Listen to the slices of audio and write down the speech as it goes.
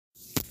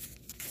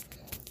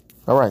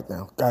All right,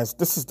 now, guys,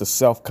 this is the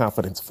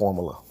self-confidence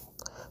formula.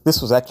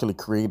 This was actually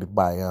created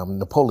by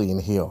Napoleon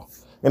Hill,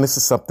 and this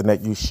is something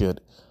that you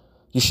should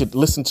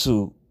listen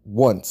to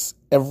once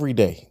every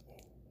day,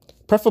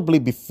 preferably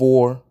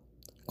before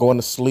going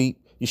to sleep.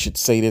 You should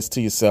say this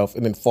to yourself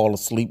and then fall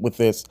asleep with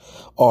this,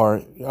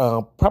 or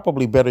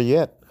probably better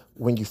yet,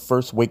 when you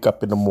first wake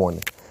up in the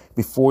morning,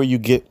 before you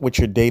get with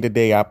your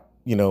day-to-day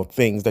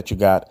things that you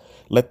got.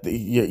 Let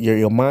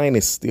your mind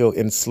is still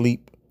in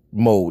sleep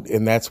mode,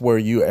 and that's where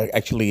you are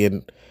actually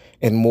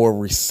in more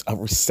a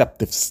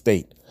receptive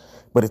state.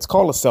 But it's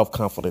called a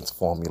self-confidence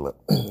formula.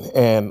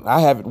 And I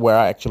have it where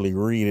I actually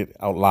read it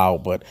out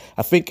loud. But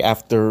I think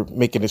after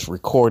making this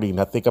recording,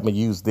 I think I'm going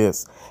to use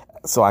this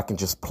so I can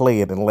just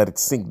play it and let it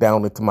sink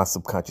down into my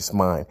subconscious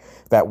mind.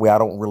 That way I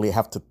don't really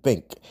have to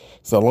think.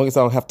 So as long as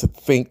I don't have to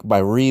think by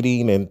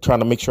reading and trying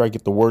to make sure I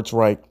get the words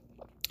right,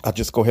 I'll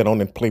just go ahead on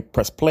and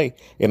press play.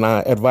 And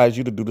I advise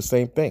you to do the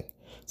same thing.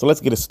 So let's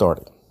get it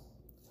started.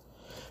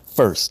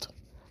 First,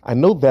 I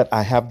know that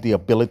I have the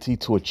ability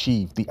to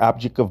achieve the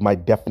object of my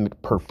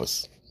definite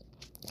purpose.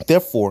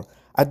 Therefore,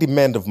 I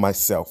demand of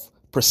myself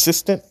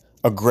persistent,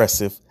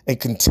 aggressive, and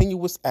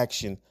continuous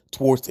action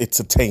towards its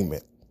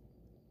attainment.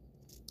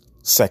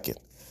 Second,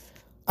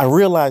 I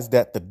realize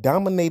that the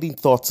dominating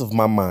thoughts of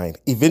my mind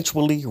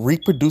eventually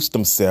reproduce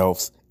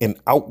themselves in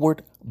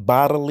outward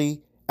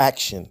bodily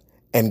action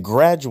and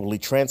gradually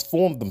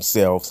transform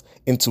themselves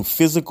into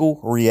physical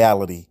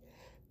reality.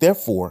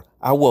 Therefore,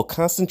 I will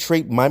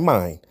concentrate my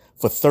mind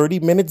for 30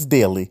 minutes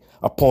daily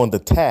upon the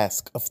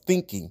task of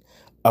thinking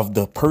of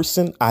the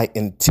person I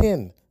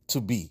intend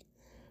to be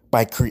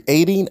by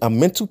creating a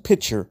mental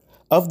picture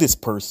of this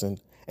person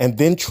and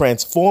then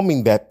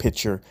transforming that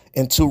picture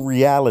into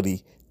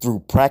reality through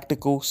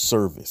practical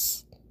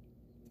service.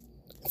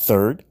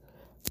 Third,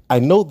 I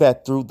know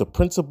that through the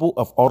principle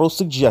of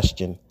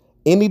autosuggestion,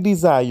 any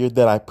desire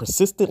that I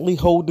persistently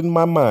hold in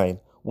my mind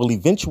will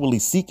eventually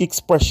seek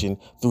expression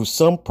through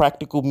some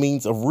practical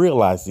means of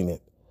realizing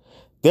it.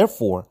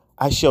 Therefore,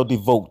 I shall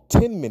devote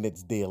 10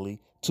 minutes daily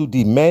to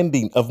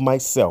demanding of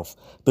myself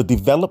the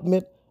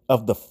development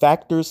of the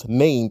factors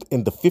named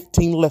in the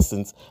 15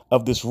 lessons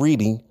of this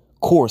reading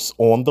course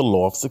on the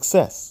law of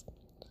success.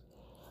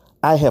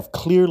 I have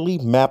clearly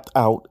mapped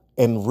out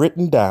and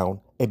written down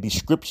a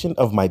description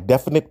of my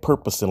definite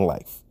purpose in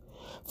life.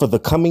 For the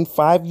coming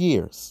 5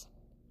 years,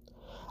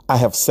 I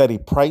have set a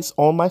price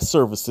on my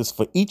services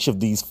for each of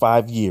these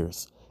 5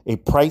 years, a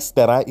price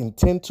that I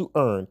intend to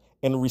earn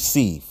and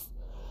receive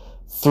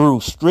through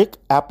strict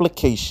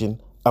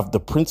application of the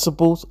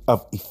principles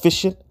of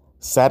efficient,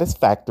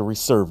 satisfactory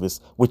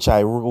service, which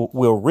I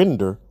will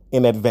render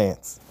in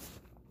advance.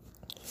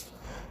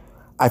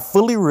 I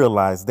fully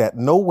realize that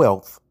no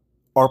wealth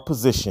or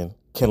position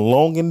can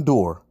long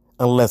endure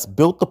unless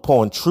built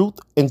upon truth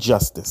and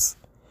justice.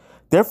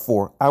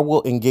 Therefore, I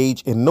will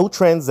engage in no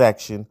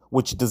transaction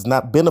which does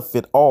not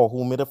benefit all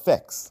whom it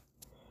affects.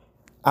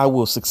 I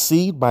will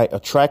succeed by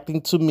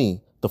attracting to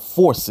me the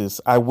forces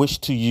I wish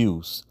to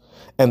use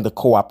and the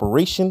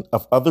cooperation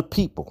of other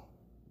people.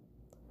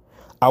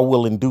 I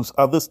will induce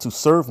others to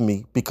serve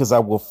me because I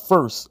will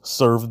first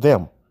serve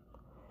them.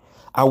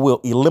 I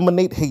will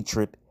eliminate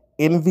hatred,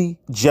 envy,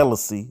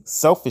 jealousy,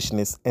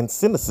 selfishness, and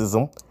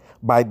cynicism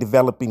by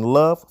developing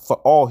love for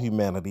all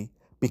humanity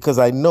because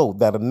I know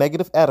that a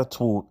negative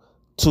attitude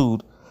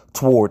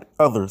toward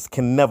others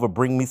can never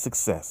bring me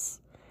success.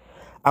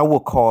 I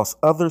will cause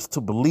others to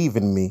believe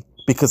in me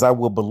because I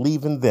will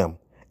believe in them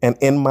and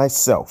in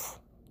myself.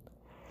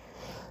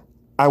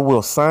 I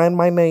will sign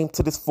my name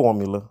to this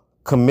formula,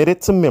 commit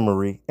it to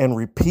memory, and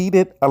repeat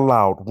it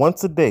aloud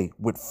once a day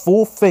with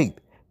full faith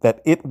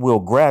that it will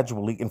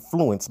gradually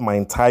influence my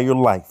entire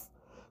life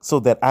so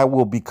that I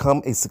will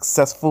become a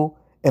successful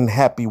and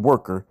happy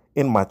worker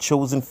in my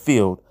chosen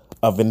field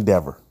of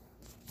endeavor.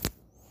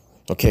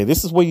 Okay,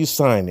 this is where you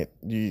sign it.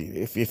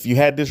 If you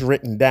had this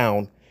written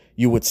down,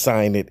 you would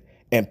sign it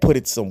and put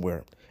it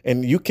somewhere.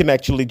 And you can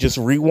actually just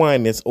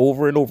rewind this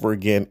over and over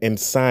again and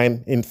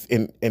sign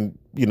and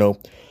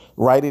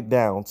write it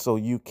down so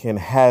you can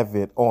have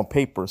it on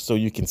paper so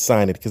you can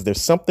sign it. Because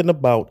there's something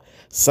about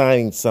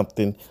signing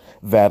something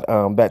that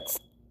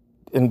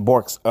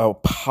embarks a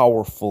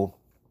powerful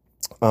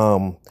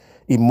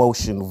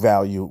emotion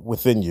value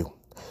within you.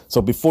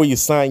 So before you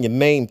sign your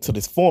name to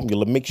this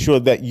formula, make sure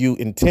that you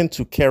intend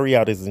to carry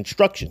out his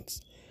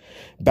instructions.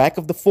 Back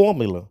of the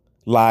formula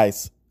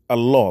lies a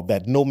law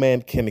that no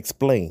man can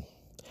explain.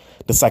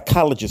 The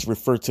psychologists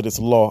refer to this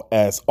law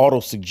as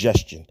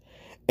autosuggestion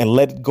and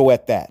let it go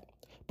at that.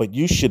 But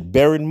you should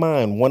bear in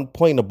mind one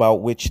point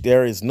about which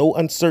there is no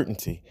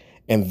uncertainty,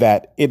 and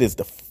that it is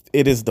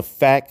the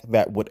fact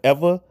that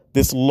whatever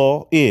this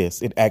law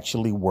is, it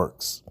actually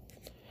works.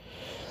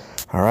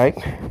 All right.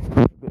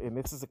 And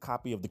this is a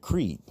copy of the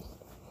creed.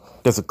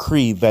 There's a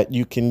creed that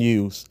you can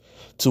use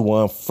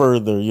to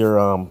further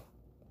your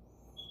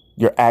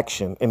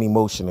action and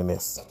emotion in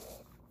this.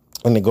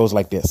 And it goes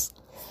like this.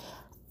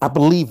 I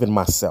believe in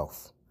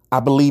myself. I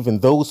believe in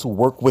those who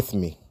work with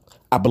me.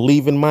 I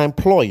believe in my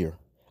employer.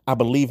 I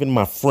believe in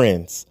my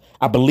friends.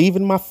 I believe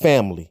in my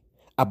family.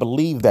 I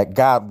believe that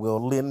God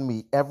will lend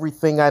me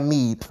everything I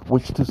need,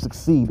 which to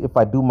succeed if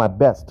I do my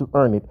best to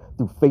earn it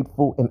through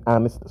faithful and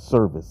honest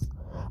service.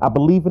 I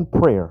believe in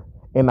prayer,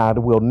 and I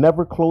will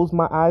never close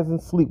my eyes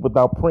and sleep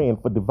without praying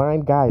for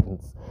divine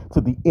guidance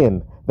to the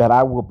end that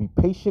I will be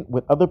patient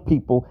with other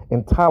people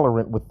and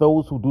tolerant with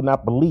those who do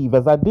not believe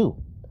as I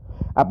do.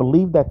 I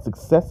believe that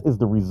success is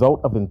the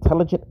result of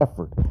intelligent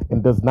effort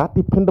and does not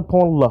depend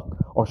upon luck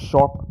or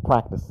sharp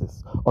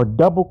practices or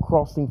double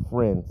crossing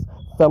friends,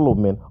 fellow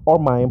men, or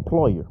my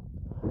employer.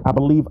 I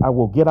believe I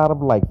will get out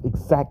of life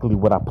exactly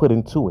what I put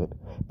into it.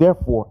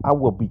 Therefore, I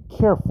will be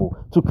careful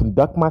to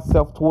conduct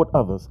myself toward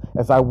others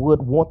as I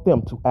would want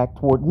them to act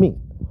toward me.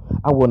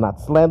 I will not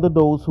slander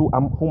those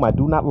whom I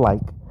do not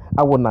like.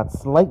 I will not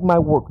slight my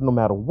work no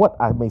matter what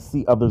I may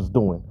see others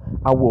doing.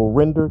 I will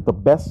render the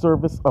best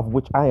service of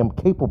which I am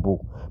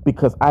capable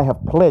because I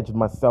have pledged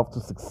myself to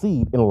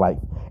succeed in life.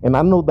 And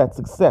I know that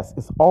success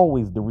is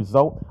always the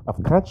result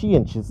of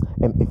conscientious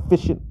and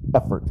efficient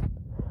effort.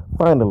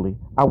 Finally,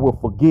 I will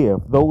forgive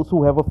those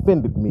who have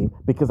offended me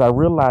because I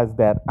realize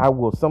that I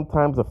will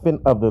sometimes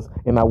offend others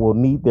and I will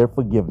need their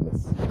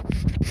forgiveness.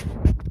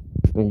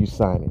 Then you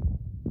sign it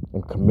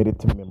and commit it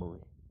to memory.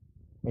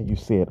 And you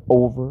say it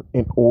over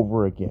and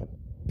over again.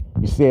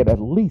 You say it at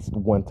least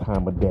one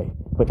time a day,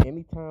 but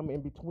any time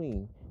in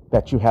between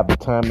that you have the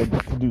time to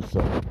do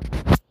so.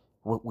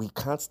 What we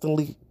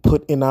constantly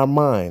put in our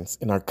minds,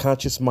 in our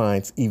conscious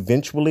minds,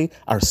 eventually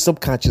our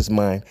subconscious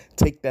mind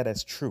take that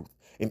as truth.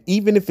 And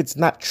even if it's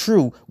not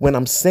true when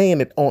I'm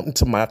saying it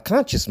onto my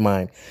conscious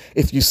mind,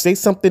 if you say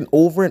something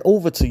over and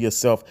over to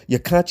yourself, your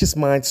conscious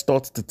mind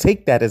starts to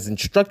take that as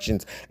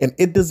instructions, and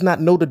it does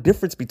not know the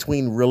difference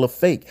between real or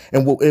fake.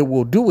 And what it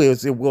will do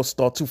is it will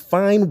start to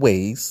find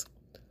ways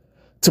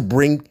to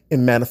bring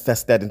and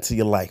manifest that into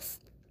your life.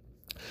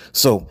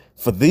 So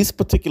for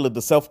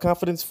the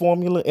self-confidence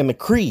formula and the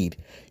creed,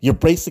 you're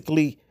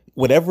basically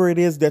whatever it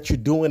is that you're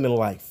doing in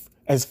life,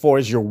 as far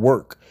as your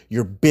work,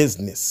 your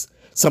business,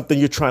 something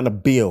you're trying to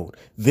build.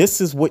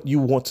 This is what you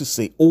want to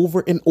say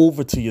over and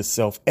over to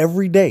yourself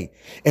every day.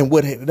 And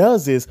what it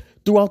does is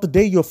throughout the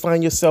day, you'll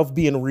find yourself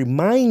being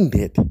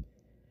reminded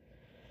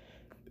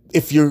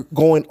if you're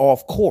going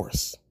off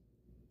course.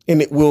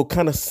 And it will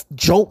kind of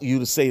jolt you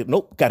to say,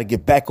 nope, got to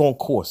get back on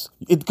course.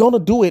 It's going to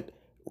do it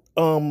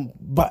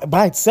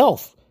by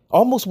itself,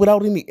 almost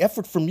without any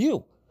effort from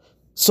you.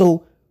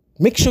 So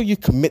make sure you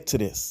commit to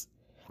this.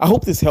 I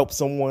hope this helps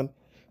someone.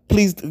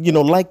 Please,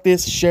 like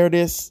this, share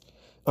this.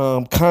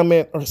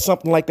 Comment or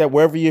something like that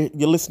wherever you're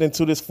listening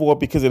to this for,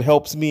 because it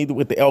helps me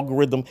with the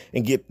algorithm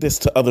and get this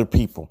to other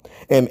people.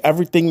 And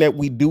everything that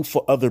we do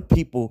for other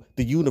people,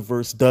 the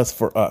universe does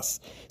for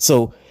us.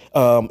 So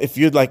if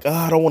you're like,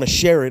 I don't want to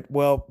share it,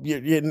 well,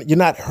 you're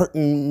not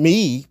hurting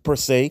me per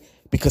se,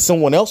 because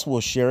someone else will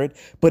share it.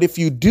 But if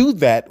you do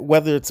that,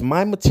 whether it's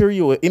my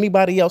material or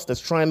anybody else that's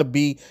trying to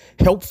be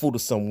helpful to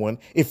someone,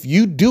 if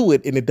you do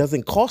it and it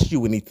doesn't cost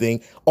you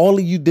anything, all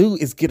you do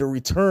is get a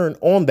return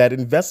on that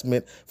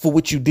investment for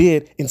what you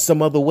did in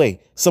some other way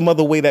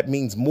that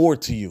means more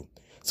to you.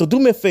 So do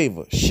me a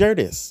favor, share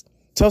this,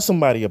 tell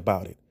somebody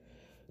about it,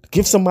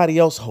 give somebody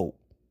else hope.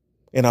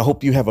 And I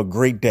hope you have a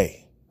great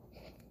day.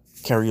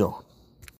 Carry on.